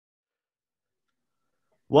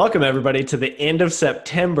Welcome, everybody, to the end of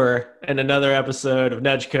September and another episode of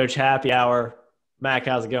Nudge Coach Happy Hour. Mac,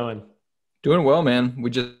 how's it going? Doing well, man.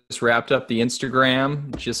 We just wrapped up the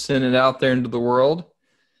Instagram, just sent it out there into the world.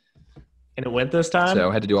 And it went this time? So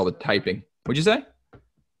I had to do all the typing. What'd you say?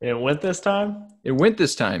 It went this time? It went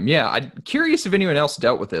this time. Yeah. I'm curious if anyone else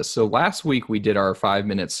dealt with this. So last week we did our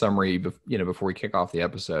 5-minute summary, before we kick off the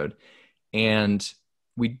episode. And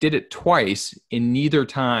we did it twice in neither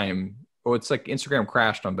time. Oh, it's like Instagram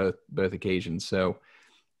crashed on both occasions. So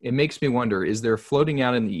it makes me wonder, is there floating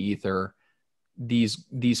out in the ether these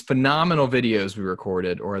phenomenal videos we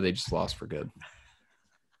recorded, or are they just lost for good?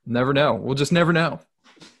 Never know. We'll just never know.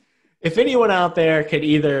 If anyone out there could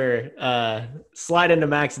either slide into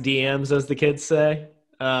Mac's DMs, as the kids say,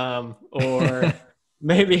 or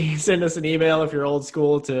maybe send us an email if you're old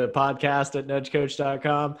school to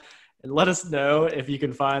podcast@nudgecoach.com and let us know if you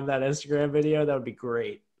can find that Instagram video, that would be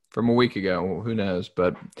great. From a week ago, well, who knows?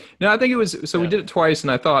 But no, I think it was, so we did it twice,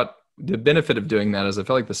 and I thought the benefit of doing that is I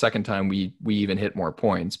felt like the second time we even hit more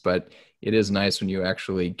points, but it is nice when you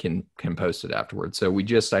actually can post it afterwards. So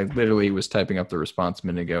I literally was typing up the response a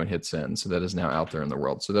minute ago and hit send. So that is now out there in the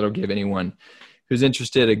world. So that'll give anyone who's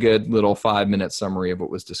interested a good little 5-minute summary of what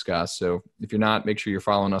was discussed. So if you're not, make sure you're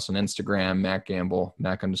following us on Instagram,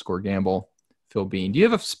 Mac_Gamble, Phil Bean. Do you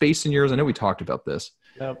have a space in yours? I know we talked about this.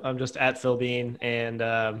 Nope, I'm just at Phil Bean,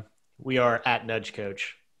 and we are at Nudge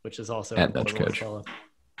Coach, which is also at Nudge Coach.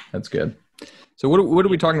 That's good. So what are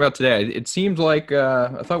we talking about today? It seemed like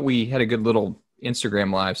I thought we had a good little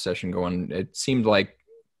Instagram live session going. It seemed like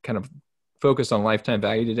kind of focused on lifetime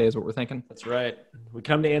value today is what we're thinking. That's right. We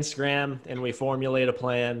come to Instagram and we formulate a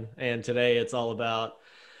plan. And today it's all about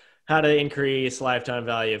how to increase lifetime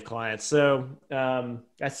value of clients. So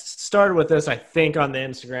I started with this, I think, on the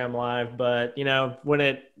Instagram live, but when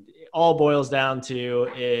it all boils down to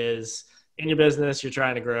is in your business, you're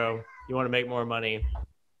trying to grow, you want to make more money.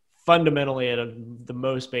 Fundamentally, at the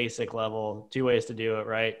most basic level, 2 ways to do it,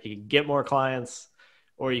 right? You can get more clients,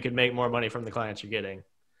 or you can make more money from the clients you're getting.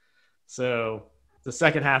 So the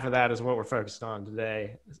second half of that is what we're focused on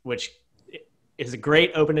today, which is a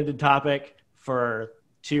great open-ended topic for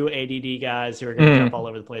 2 ADD guys who are going to jump all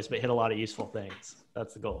over the place, but hit a lot of useful things.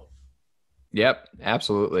 That's the goal. Yep,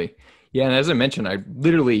 absolutely. Yeah, and as I mentioned, I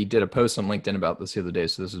literally did a post on LinkedIn about this the other day,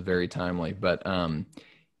 so this is very timely. But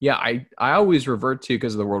yeah, I always revert to,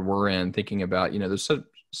 because of the world we're in, thinking about, there's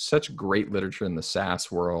such great literature in the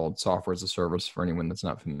SaaS world, software as a service, for anyone that's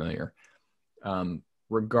not familiar,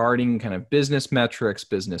 regarding kind of business metrics,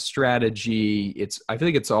 business strategy. I feel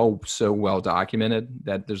like it's all so well documented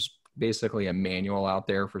that there's basically a manual out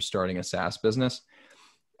there for starting a SaaS business.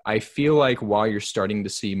 I feel like while you're starting to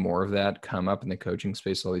see more of that come up in the coaching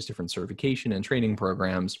space, all these different certification and training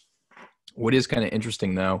programs, what is kind of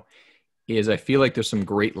interesting though, is I feel like there's some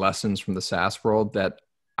great lessons from the SaaS world that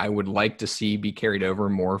I would like to see be carried over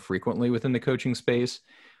more frequently within the coaching space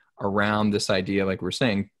around this idea, like we're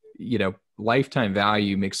saying, lifetime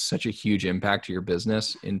value makes such a huge impact to your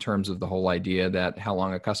business in terms of the whole idea that how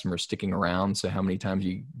long a customer is sticking around. So how many times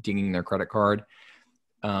you dinging their credit card,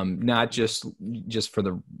 not just for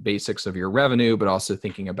the basics of your revenue, but also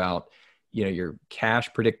thinking about, your cash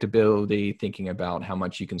predictability, thinking about how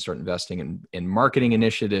much you can start investing in marketing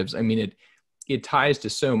initiatives. I mean, it ties to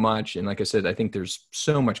so much. And like I said, I think there's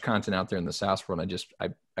so much content out there in the SaaS world.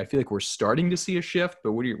 I feel like we're starting to see a shift,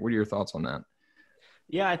 but what are your thoughts on that?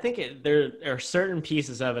 Yeah, I think there are certain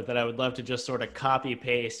pieces of it that I would love to just sort of copy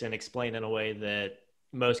paste and explain in a way that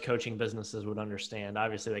most coaching businesses would understand.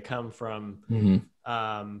 Obviously, they come from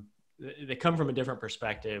a different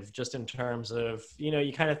perspective, just in terms of,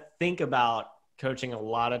 you kind of think about coaching a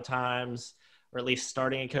lot of times, or at least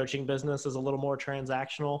starting a coaching business is a little more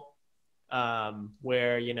transactional,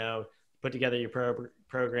 where, put together your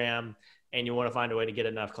program and you want to find a way to get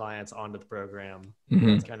enough clients onto the program.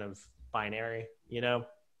 It's kind of binary,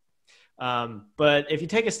 but if you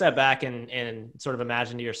take a step back and sort of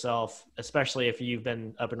imagine to yourself, especially if you've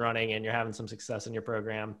been up and running and you're having some success in your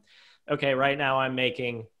program, okay, right now I'm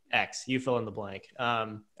making X, you fill in the blank.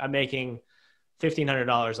 I'm making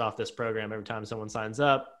 $1,500 off this program every time someone signs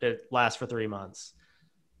up. It lasts for 3 months.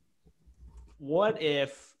 What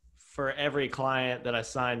if for every client that I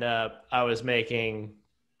signed up, I was making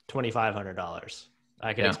 $2,500?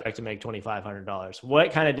 I could expect to make $2,500.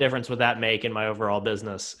 What kind of difference would that make in my overall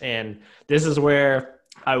business? And this is where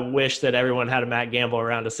I wish that everyone had a Matt Gamble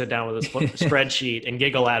around to sit down with a spreadsheet and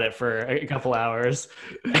giggle at it for a couple hours.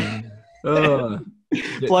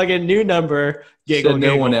 Plug in new number, giggle.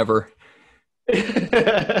 No one ever. But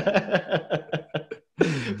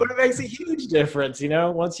it makes a huge difference,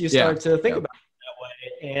 once you start to think about it that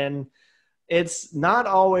way. And it's not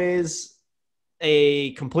always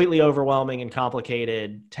a completely overwhelming and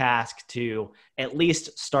complicated task to at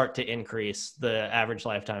least start to increase the average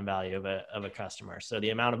lifetime value of a customer. So the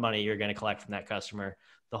amount of money you're going to collect from that customer,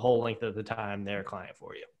 the whole length of the time they're a client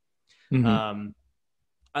for you.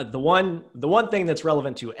 Mm-hmm. The one thing that's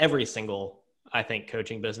relevant to every single, I think,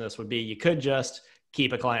 coaching business would be you could just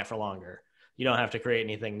keep a client for longer. You don't have to create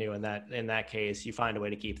anything new in that case. You find a way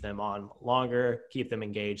to keep them on longer, keep them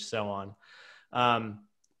engaged, so on.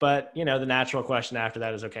 But the natural question after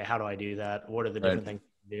that is, okay, how do I do that? What are the different things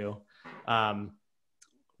to do?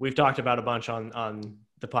 We've talked about a bunch on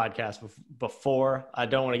the podcast before. I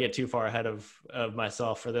don't want to get too far ahead of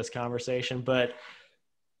myself for this conversation, but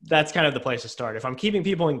that's kind of the place to start. If I'm keeping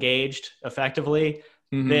people engaged effectively,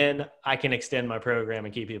 then I can extend my program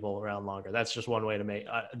and keep people around longer. That's just one way to make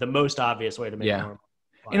the most obvious way to make more.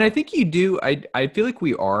 And I think you do. I feel like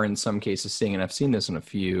we are in some cases seeing, and I've seen this in a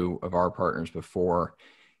few of our partners before,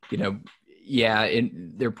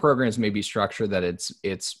 their programs may be structured that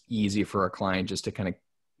it's easy for a client just to kind of,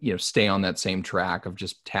 stay on that same track of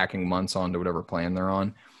just tacking months onto whatever plan they're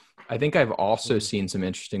on. I think I've also seen some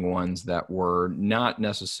interesting ones that were not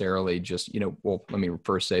necessarily just, well, let me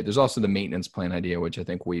first say there's also the maintenance plan idea, which I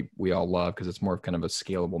think we all love because it's more of kind of a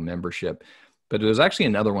scalable membership. But there's actually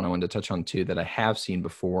another one I wanted to touch on too that I have seen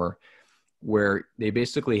before, where they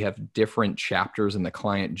basically have different chapters in the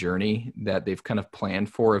client journey that they've kind of planned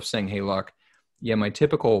for, of saying, hey, look, yeah, my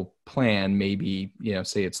typical plan may be,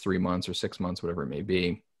 say it's 3 months or 6 months, whatever it may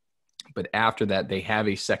be. But after that, they have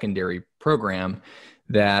a secondary program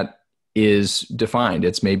that is defined.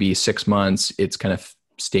 It's maybe 6 months. It's kind of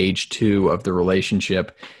stage 2 of the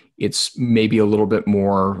relationship. It's maybe a little bit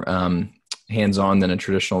more hands-on than a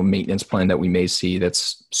traditional maintenance plan that we may see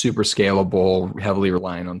that's super scalable, heavily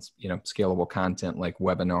relying on, scalable content like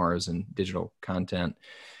webinars and digital content.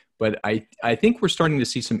 But I think we're starting to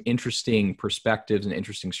see some interesting perspectives and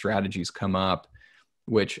interesting strategies come up,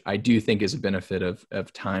 which I do think is a benefit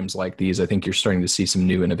of times like these. I think you're starting to see some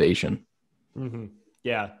new innovation. Mm-hmm.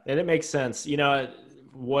 Yeah. And it makes sense.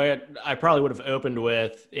 What I probably would have opened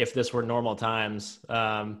with if this were normal times,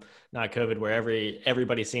 not COVID, where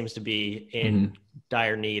everybody seems to be in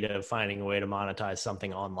dire need of finding a way to monetize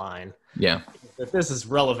something online. Yeah. If this is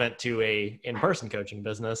relevant to a in-person coaching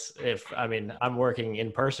business, I'm working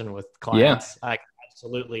in person with clients, I can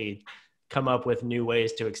absolutely come up with new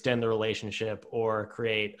ways to extend the relationship or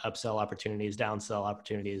create upsell opportunities, downsell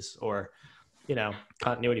opportunities, or,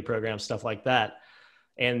 continuity programs, stuff like that.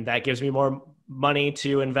 And that gives me more money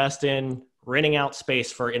to invest in renting out space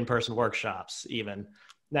for in-person workshops even.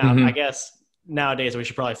 Now, I guess nowadays we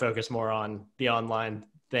should probably focus more on the online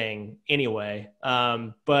thing anyway.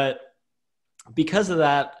 But because of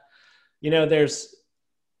that, there's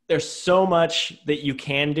so much that you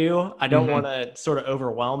can do. I don't want to sort of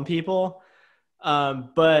overwhelm people.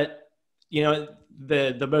 But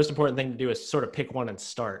the most important thing to do is sort of pick one and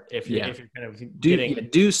start. If you're kind of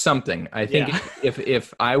do something. I think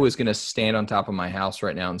if I was going to stand on top of my house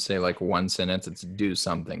right now and say like one sentence, it's do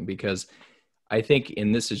something. Because I think,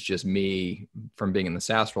 and this is just me from being in the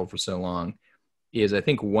SaaS world for so long, is I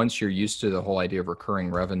think once you're used to the whole idea of recurring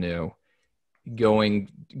revenue,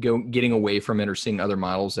 getting away from it or seeing other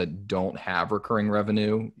models that don't have recurring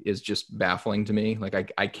revenue is just baffling to me.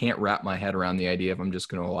 Like I can't wrap my head around the idea of I'm just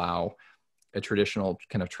going to allow a traditional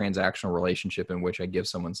kind of transactional relationship in which I give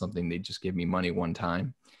someone something, they just give me money one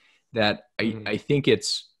time. That I think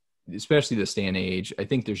it's, especially this day and age, I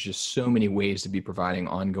think there's just so many ways to be providing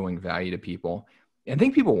ongoing value to people. And I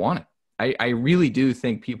think people want it. I really do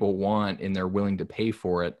think people want, and they're willing to pay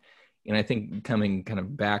for it. And I think coming kind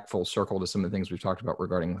of back full circle to some of the things we've talked about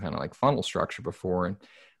regarding kind of like funnel structure before and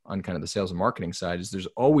on kind of the sales and marketing side, is there's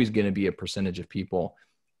always going to be a percentage of people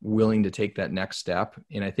willing to take that next step.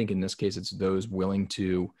 And I think in this case, it's those willing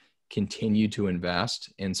to continue to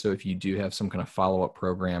invest. And so if you do have some kind of follow-up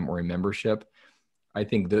program or a membership, I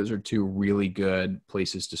think those are two really good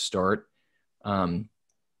places to start.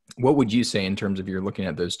 What would you say in terms of you're looking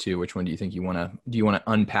at those two? Which one do you think you want to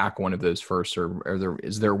unpack one of those first, or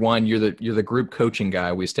is there one? You're the group coaching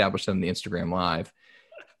guy. We established that in the Instagram Live.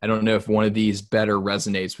 I don't know if one of these better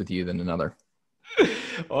resonates with you than another.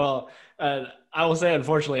 Well, I will say,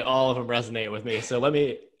 unfortunately, all of them resonate with me. So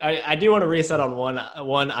I do want to reset on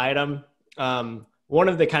one item. One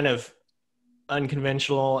of the kind of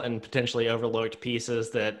unconventional and potentially overlooked pieces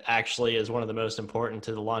that actually is one of the most important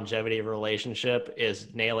to the longevity of a relationship is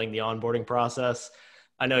nailing the onboarding process.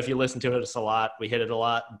 I know if you listen to us a lot, we hit it a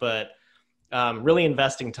lot, but really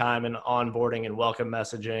investing time in onboarding and welcome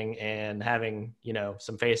messaging and having,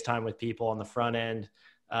 some FaceTime with people on the front end,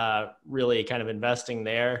 really kind of investing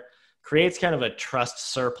there creates kind of a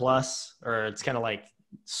trust surplus, or it's kind of like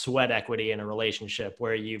sweat equity in a relationship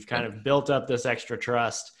where you've kind of built up this extra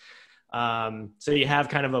trust. So you have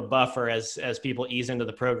kind of a buffer as people ease into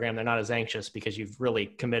the program. They're not as anxious because you've really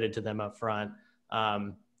committed to them up front.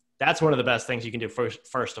 That's one of the best things you can do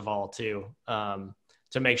first of all, to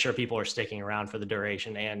make sure people are sticking around for the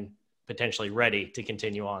duration and potentially ready to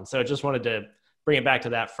continue on. So I just wanted to bring it back to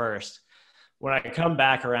that first. When I come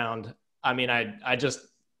back around, I mean, I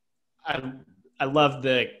love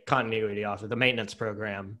the continuity offer. The maintenance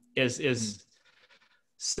program is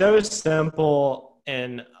so simple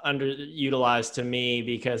and underutilized to me,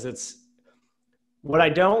 because it's what I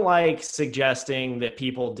don't like suggesting that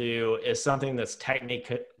people do is something that's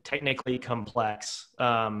technically complex,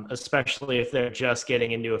 especially if they're just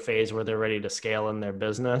getting into a phase where they're ready to scale in their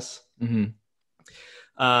business. Mm-hmm.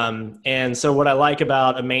 And so what I like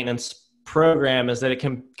about a maintenance program is that it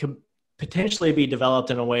can potentially be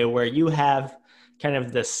developed in a way where you have kind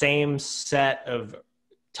of the same set of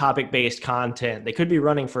topic-based content. They could be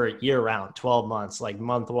running for year round, 12 months, like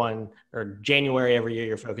month one or January every year,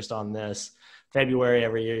 you're focused on this. February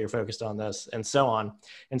every year, you're focused on this, and so on.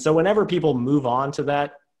 And so whenever people move on to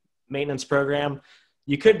that maintenance program,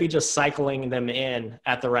 you could be just cycling them in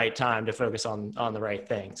at the right time to focus on the right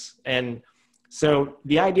things. And so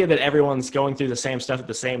the idea that everyone's going through the same stuff at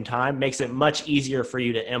the same time makes it much easier for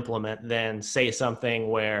you to implement than, say, something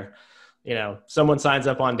where, you know, someone signs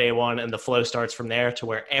up on day one and the flow starts from there to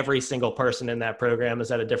where every single person in that program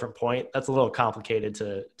is at a different point. That's a little complicated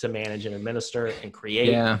to manage and administer and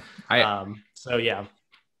create. Yeah.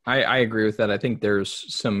 I agree with that. I think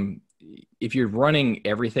there's some, if you're running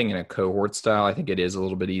everything in a cohort style, I think it is a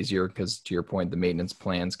little bit easier because, to your point, the maintenance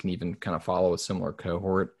plans can even kind of follow a similar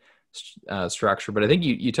cohort structure. But I think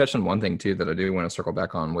you touched on one thing too that I do want to circle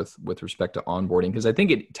back on with respect to onboarding, because I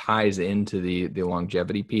think it ties into the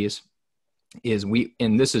longevity piece.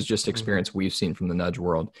 And this is just experience we've seen from the nudge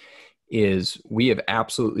world, is we have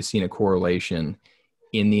absolutely seen a correlation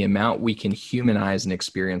in the amount we can humanize an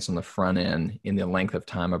experience on the front end in the length of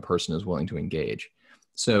time a person is willing to engage.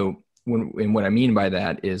 So what I mean by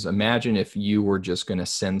that is, imagine if you were just going to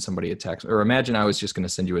send somebody a text, or imagine I was just going to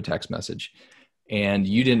send you a text message and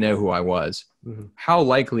you didn't know who I was. Mm-hmm. How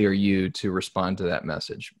likely are you to respond to that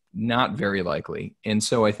message? Not very likely. And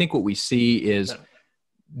so I think what we see is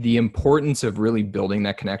the importance of really building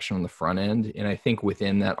that connection on the front end. And I think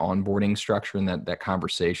within that onboarding structure and that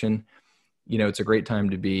conversation, you know, it's a great time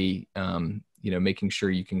to be, making sure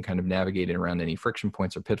you can kind of navigate it around any friction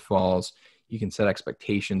points or pitfalls. You can set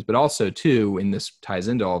expectations, but also too, and this ties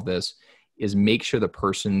into all of this, is make sure the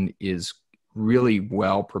person is really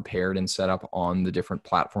well prepared and set up on the different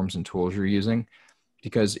platforms and tools you're using.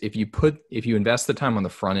 Because if you invest the time on the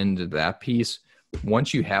front end of that piece,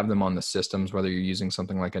 once you have them on the systems, whether you're using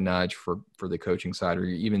something like a Nudge for the coaching side, or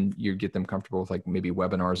you get them comfortable with like maybe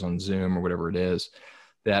webinars on Zoom or whatever it is,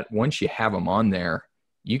 that once you have them on there,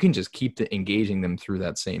 you can just keep engaging them through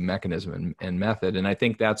that same mechanism and method. And I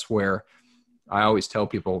think that's where I always tell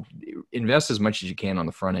people, invest as much as you can on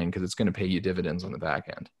the front end, because it's going to pay you dividends on the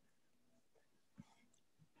back end.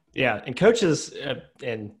 Yeah. And coaches,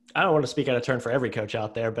 and I don't want to speak out of turn for every coach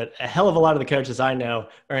out there, but a hell of a lot of the coaches I know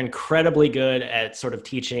are incredibly good at sort of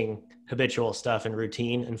teaching habitual stuff and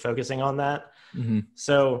routine and focusing on that. Mm-hmm.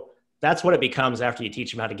 So that's what it becomes after you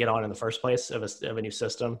teach them how to get on in the first place of a new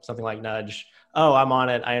system, something like Nudge. Oh, I'm on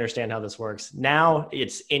it. I understand how this works. Now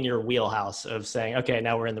it's in your wheelhouse of saying, okay,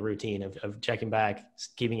 now we're in the routine of checking back,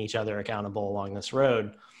 keeping each other accountable along this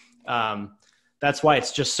road. That's why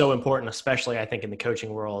it's just so important, especially I think in the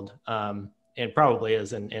coaching world, and probably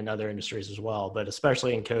is in other industries as well, but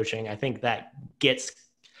especially in coaching, I think that gets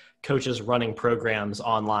coaches running programs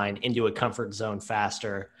online into a comfort zone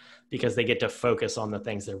faster, because they get to focus on the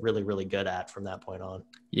things they're really, really good at from that point on.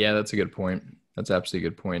 Yeah, that's a good point. That's absolutely a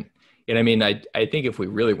good point. And I mean, I think if we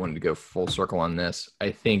really wanted to go full circle on this,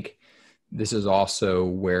 I think this is also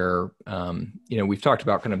where, we've talked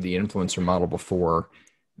about kind of the influencer model before,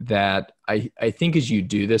 that I think as you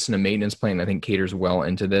do this in a maintenance plan, I think caters well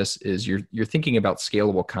into this, is you're thinking about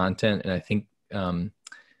scalable content. And I think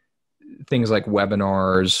things like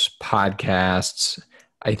webinars, podcasts,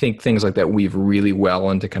 I think things like that weave really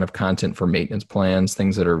well into kind of content for maintenance plans,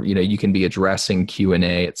 things that are, you can be addressing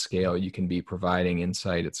Q&A at scale. You can be providing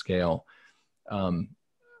insight at scale.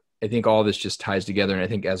 I think all this just ties together. And I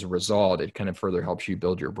think as a result, it kind of further helps you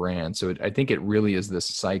build your brand. So I think it really is this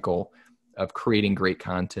cycle of creating great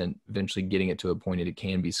content, eventually getting it to a point that it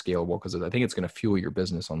can be scalable, because I think it's going to fuel your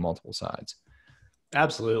business on multiple sides.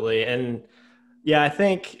 Absolutely. And yeah, I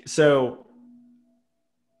think so.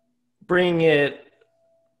 Bring it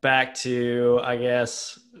back to, I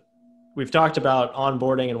guess, we've talked about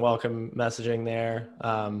onboarding and welcome messaging there,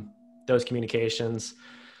 those communications.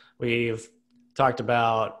 We've talked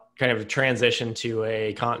about kind of a transition to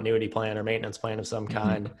a continuity plan or maintenance plan of some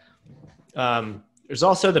kind. There's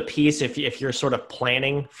also the piece, if you're sort of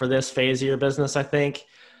planning for this phase of your business, I think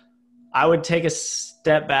I would take a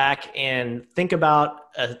step back and think about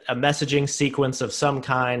a messaging sequence of some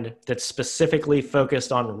kind that's specifically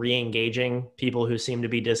focused on re-engaging people who seem to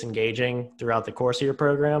be disengaging throughout the course of your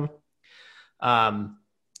program.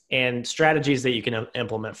 And strategies that you can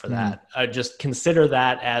implement for that. Just consider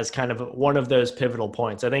that as kind of one of those pivotal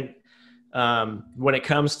points. I think when it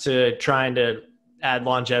comes to trying to add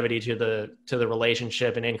longevity to the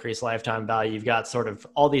relationship and increase lifetime value, you've got sort of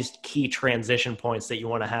all these key transition points that you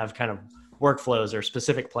want to have kind of workflows or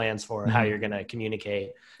specific plans for how you're going to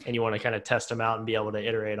communicate, and you want to kind of test them out and be able to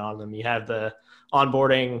iterate on them. You have the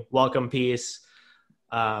onboarding welcome piece.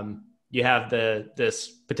 You have this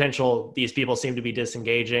potential, these people seem to be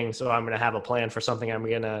disengaging, so I'm going to have a plan for something I'm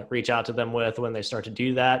going to reach out to them with when they start to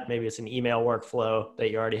do that. Maybe it's an email workflow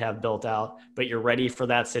that you already have built out, but you're ready for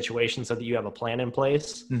that situation so that you have a plan in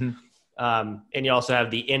place. And you also have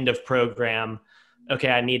the end of program. Okay,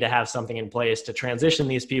 I need to have something in place to transition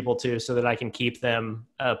these people to so that I can keep them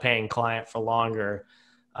a paying client for longer.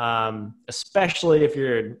 Especially if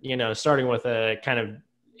you're, starting with a kind of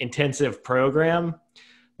intensive program.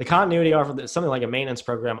 The continuity offer, something like a maintenance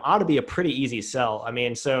program, ought to be a pretty easy sell. I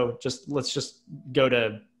mean, so let's just go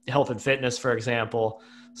to health and fitness, for example.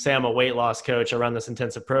 Say I'm a weight loss coach. I run this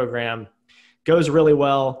intensive program. Goes really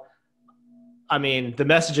well. I mean, the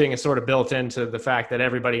messaging is sort of built into the fact that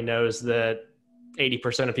everybody knows that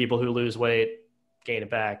 80% of people who lose weight gain it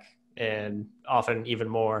back, and often even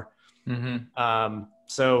more.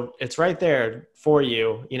 So it's right there for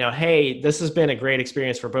you. Hey, this has been a great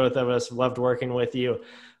experience for both of us. Loved working with you.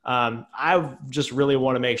 I just really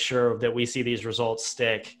want to make sure that we see these results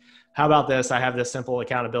stick. How about this? I have this simple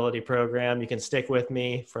accountability program. You can stick with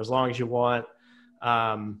me for as long as you want.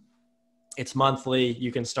 It's monthly.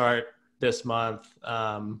 You can start this month,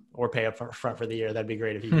 or pay up front for the year. That'd be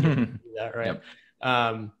great if you could do that, right?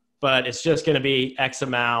 Yep. But it's just going to be X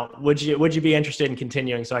amount. Would you be interested in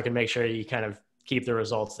continuing so I can make sure you kind of keep the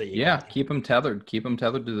results that you get? Keep them tethered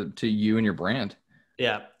to you and your brand.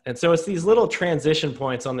 Yeah. And so it's these little transition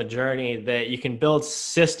points on the journey that you can build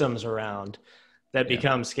systems around that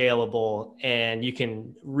become scalable, and you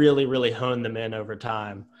can really, really hone them in over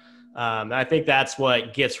time. I think that's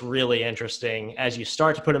what gets really interesting as you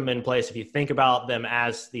start to put them in place. If you think about them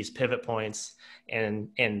as these pivot points and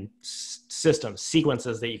systems,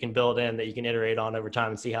 sequences that you can build in, that you can iterate on over time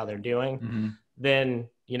and see how they're doing, then,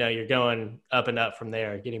 you're going up and up from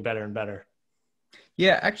there, getting better and better.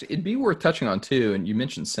 Yeah, actually, it'd be worth touching on too. And you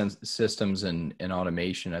mentioned systems and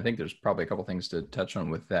automation. I think there's probably a couple things to touch on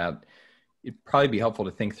with that. It'd probably be helpful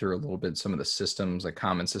to think through a little bit some of the systems, like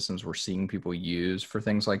common systems we're seeing people use for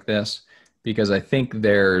things like this. Because I think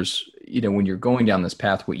there's, when you're going down this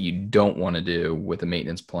path, what you don't want to do with a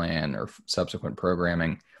maintenance plan or subsequent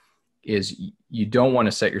programming is you don't want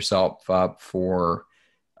to set yourself up for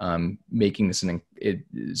making this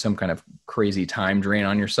some kind of crazy time drain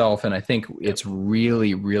on yourself. And I think it's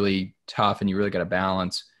really, really tough, and you really got to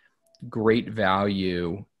balance great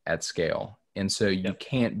value at scale. And so you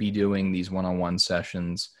can't be doing these one-on-one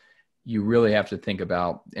sessions. You really have to think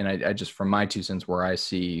about, and I just, from my 2 cents, where I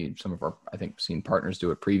see some of our, I think, seen partners do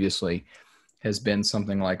it previously, has been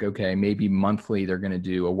something like, okay, maybe monthly they're going to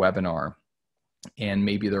do a webinar. And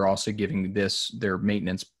maybe they're also giving their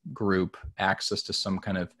maintenance group access to some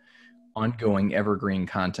kind of ongoing evergreen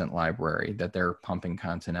content library that they're pumping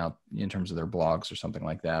content out in terms of their blogs or something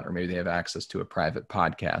like that. Or maybe they have access to a private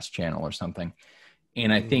podcast channel or something.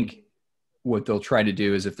 And I think what they'll try to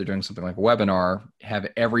do is, if they're doing something like a webinar, have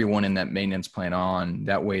everyone in that maintenance plan on.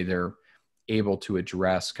 That way they're able to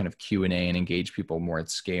address kind of Q&A and engage people more at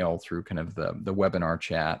scale through kind of the webinar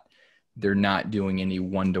chat. They're not doing any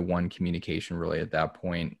one-to-one communication really at that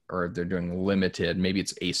point, or they're doing limited, maybe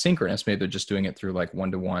it's asynchronous. Maybe they're just doing it through like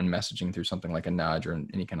one-to-one messaging through something like a Nudge or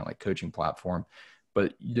any kind of like coaching platform.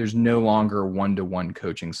 But there's no longer one-to-one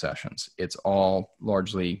coaching sessions. It's all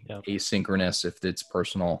largely asynchronous if it's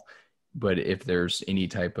personal. But if there's any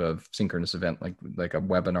type of synchronous event, like a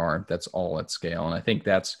webinar, that's all at scale. And I think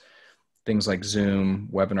that's things like Zoom,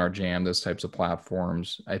 Webinar Jam, those types of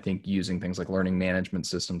platforms. I think using things like learning management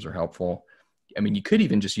systems are helpful. I mean, you could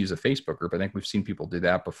even just use a Facebook group. I think we've seen people do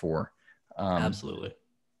that before. Absolutely.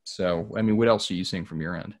 So, I mean, what else are you seeing from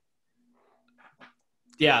your end?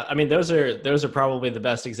 Yeah, I mean, those are probably the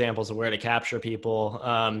best examples of where to capture people.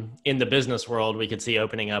 In the business world, we could see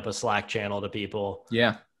opening up a Slack channel to people.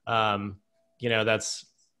 Yeah. That's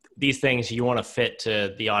these things you want to fit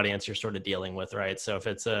to the audience you're sort of dealing with, right? So if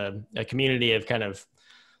it's a community of kind of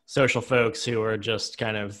social folks who are just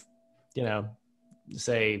kind of, you know,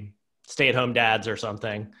 say stay-at-home dads or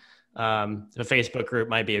something, a Facebook group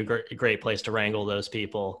might be a great place to wrangle those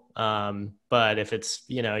people. But if it's,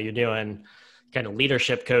 you know, you're doing kind of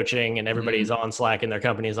leadership coaching and everybody's on Slack in their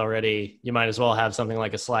companies already, you might as well have something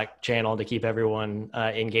like a Slack channel to keep everyone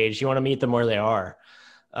engaged. You want to meet them where they are.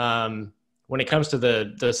 When it comes to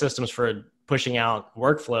the systems for pushing out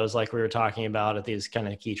workflows, like we were talking about at these kind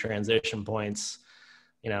of key transition points,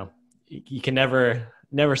 you know, you can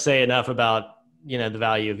never say enough about, you know, the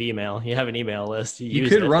value of email. You have an email list. You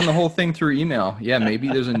could run the whole thing through email. Yeah. Maybe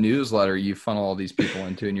there's a newsletter you funnel all these people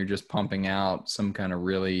into, and you're just pumping out some kind of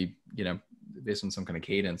really, you know, based on some kind of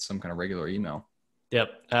cadence, some kind of regular email.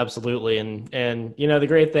 Yep, absolutely. And, you know, the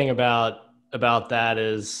great thing about that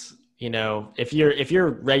is, you know, if you're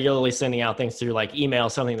regularly sending out things through like email,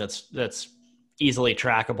 something that's easily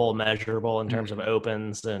trackable, measurable in terms of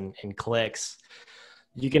opens and clicks,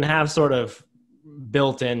 you can have sort of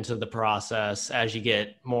built into the process as you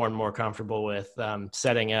get more and more comfortable with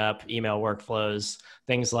setting up email workflows,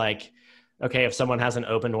 things like, okay, if someone hasn't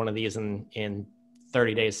opened one of these in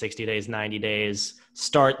 30 days, 60 days, 90 days,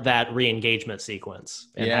 start that re-engagement sequence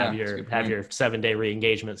and have your 7-day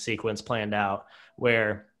re-engagement sequence planned out,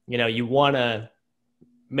 where, you know, you want to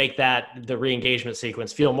make the re-engagement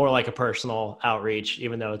sequence feel more like a personal outreach,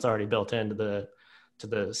 even though it's already built into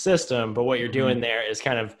the system. But what you're doing there is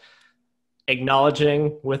kind of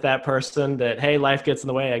acknowledging with that person that, hey, life gets in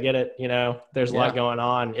the way. I get it. You know, there's a lot going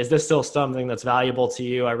on. Is this still something that's valuable to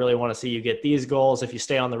you? I really want to see you get these goals. If you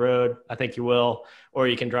stay on the road, I think you will, or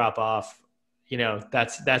you can drop off. You know,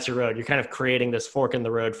 that's your road. You're kind of creating this fork in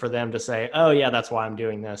the road for them to say, oh yeah, that's why I'm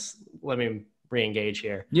doing this. Let me re-engage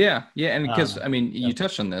here. Yeah. Yeah. And because, I mean, you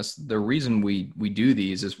touched on this, the reason we do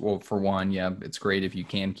these is, well, for one, yeah, it's great if you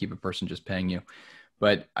can keep a person just paying you.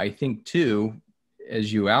 But I think too,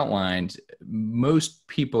 as you outlined, most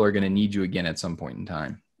people are going to need you again at some point in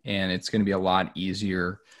time. And it's going to be a lot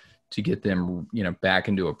easier to get them, you know, back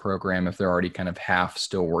into a program if they're already kind of half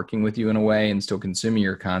still working with you in a way and still consuming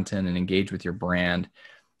your content and engage with your brand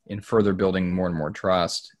and further building more and more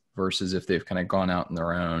trust, versus if they've kind of gone out on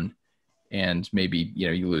their own and maybe, you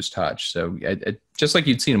know, you lose touch. So just like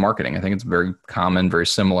you'd see in marketing, I think it's very common, very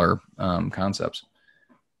similar concepts.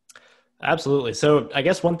 Absolutely. So I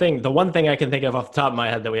guess the one thing I can think of off the top of my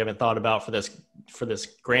head that we haven't thought about for this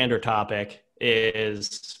grander topic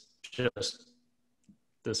is just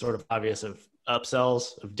the sort of obvious of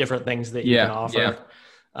upsells of different things that you can offer.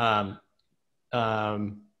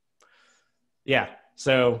 Yeah.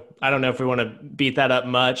 So I don't know if we want to beat that up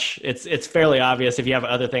much. It's fairly obvious if you have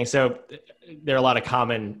other things. So there are a lot of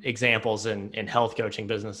common examples in health coaching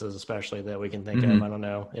businesses, especially, that we can think of. I don't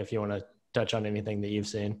know if you want to touch on anything that you've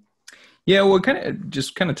seen. Yeah, well, it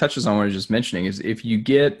kind of touches on what I was just mentioning is if you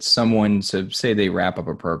get someone, so say they wrap up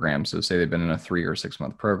a program, so say they've been in a 3 or 6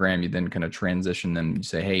 month program, you then kind of transition them. You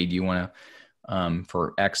say, hey, do you want to,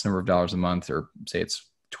 for X number of dollars a month, or say it's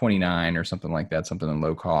 29 or something like that, something in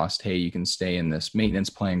low cost, hey, you can stay in this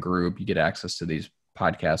maintenance plan group. You get access to these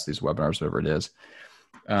podcasts, these webinars, whatever it is.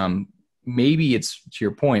 Maybe it's, to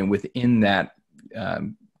your point, within that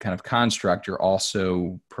kind of construct, you're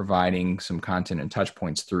also providing some content and touch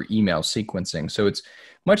points through email sequencing. So it's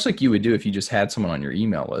much like you would do if you just had someone on your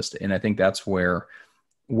email list. And I think that's where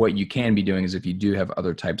what you can be doing is, if you do have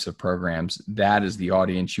other types of programs, that is the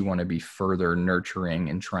audience you want to be further nurturing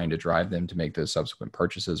and trying to drive them to make those subsequent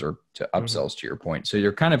purchases or to upsells, to your point. So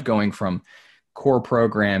you're kind of going from core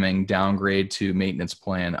programming, downgrade to maintenance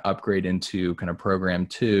plan, upgrade into kind of program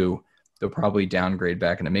 2. They'll probably downgrade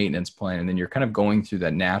back into maintenance plan. And then you're kind of going through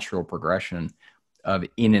that natural progression of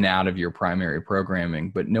in and out of your primary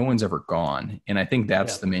programming, but no one's ever gone. And I think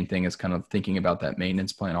that's the main thing, is kind of thinking about that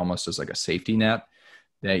maintenance plan almost as like a safety net,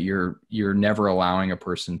 that you're never allowing a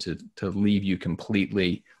person to leave you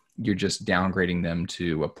completely. You're just downgrading them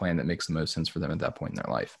to a plan that makes the most sense for them at that point in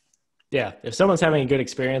their life. Yeah. If someone's having a good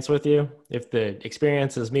experience with you, if the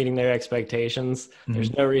experience is meeting their expectations,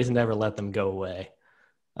 there's no reason to ever let them go away.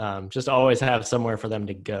 Just always have somewhere for them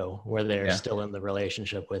to go where they're still in the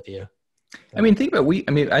relationship with you. I mean,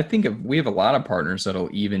 I think we have a lot of partners that'll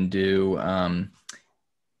even do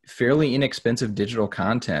fairly inexpensive digital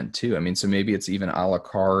content too. I mean, so maybe it's even a la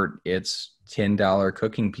carte, it's $10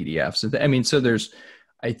 cooking PDFs. I mean, so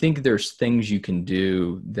I think there's things you can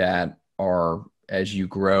do that are, as you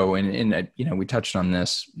grow, and you know, we touched on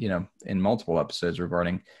this, you know, in multiple episodes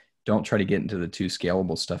regarding, don't try to get into the too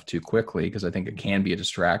scalable stuff too quickly, because I think it can be a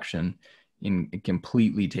distraction and it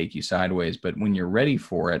completely take you sideways. But when you're ready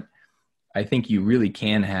for it, I think you really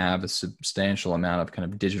can have a substantial amount of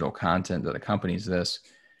kind of digital content that accompanies this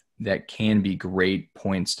that can be great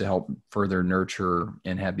points to help further nurture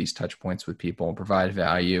and have these touch points with people, provide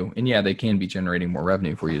value. And yeah, they can be generating more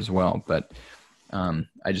revenue for you as well. But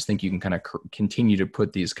I just think you can kind of continue to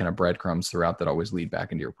put these kind of breadcrumbs throughout that always lead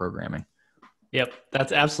back into your programming. Yep,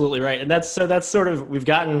 that's absolutely right. And that's sort of,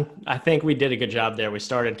 I think we did a good job there. We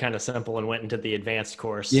started kind of simple and went into the advanced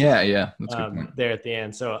course. Yeah, that's a good point. There at the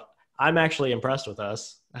end. So I'm actually impressed with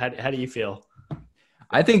us. How do you feel?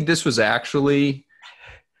 I think this was actually,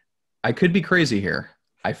 I could be crazy here.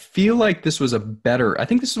 I feel like this was I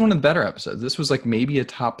think this is one of the better episodes. This was like maybe a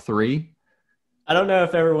top 3. I don't know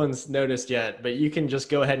if everyone's noticed yet, but you can just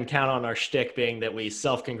go ahead and count on our shtick being that we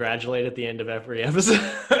self-congratulate at the end of every episode.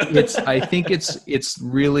 I think it's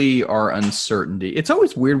really our uncertainty. It's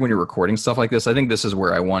always weird when you're recording stuff like this. I think this is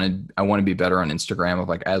where I want to be better on Instagram of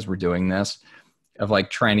like, as we're doing this, of like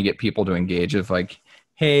trying to get people to engage of like,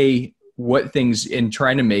 hey, what things, and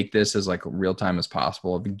trying to make this as like real time as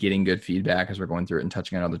possible, of getting good feedback as we're going through it and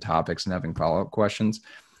touching on other topics and having follow-up questions.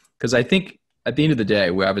 Because I think at the end of the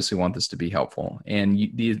day, we obviously want this to be helpful. And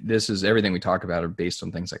this is everything we talk about are based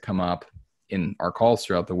on things that come up in our calls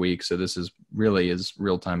throughout the week. So this is really as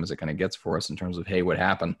real time as it kind of gets for us in terms of, hey, what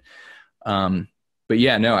happened? But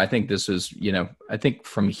yeah, no, I think this is, I think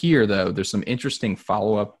from here though, there's some interesting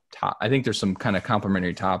follow-up. I think there's some kind of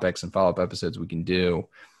complementary topics and follow-up episodes we can do.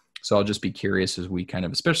 So I'll just be curious as we kind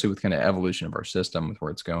of, especially with kind of evolution of our system with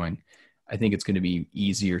where it's going, I think it's going to be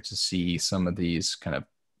easier to see some of these kind of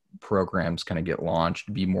programs kind of get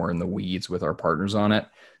launched, be more in the weeds with our partners on it.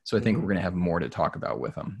 So I think we're going to have more to talk about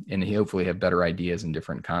with them and hopefully have better ideas and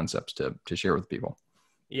different concepts to share with people.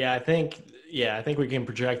 I think we can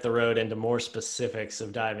project the road into more specifics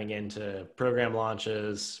of diving into program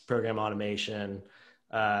launches, program automation,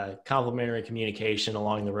 complementary communication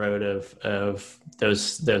along the road of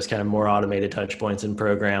those kind of more automated touch points and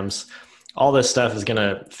programs. All this stuff is going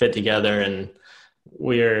to fit together, and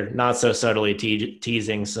we're not so subtly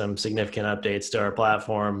teasing some significant updates to our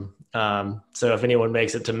platform. So if anyone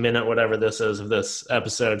makes it to minute whatever this is of this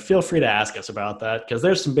episode, feel free to ask us about that, because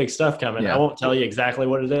there's some big stuff coming. Yeah. I won't tell you exactly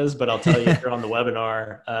what it is, but I'll tell you if you're on the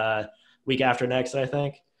webinar week after next, I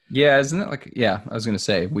think. Yeah, isn't it like, I was going to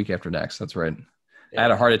say week after next. That's right. Yeah. I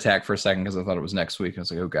had a heart attack for a second because I thought it was next week. I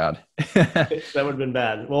was like, oh God. That would have been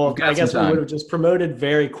bad. Well, I guess we would have just promoted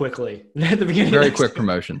very quickly at the beginning. Very quick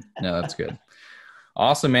promotion. No, that's good.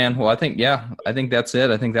 Awesome, man. Well, I think that's it.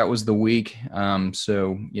 I think that was the week.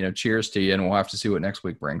 So, cheers to you, and we'll have to see what next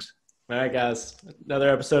week brings. All right, guys. Another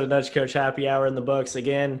episode of Nudge Coach Happy Hour in the books.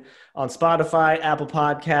 Again, on Spotify, Apple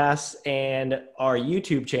Podcasts, and our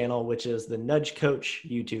YouTube channel, which is the Nudge Coach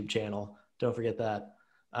YouTube channel. Don't forget that.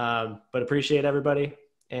 But appreciate everybody,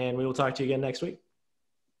 and we will talk to you again next week.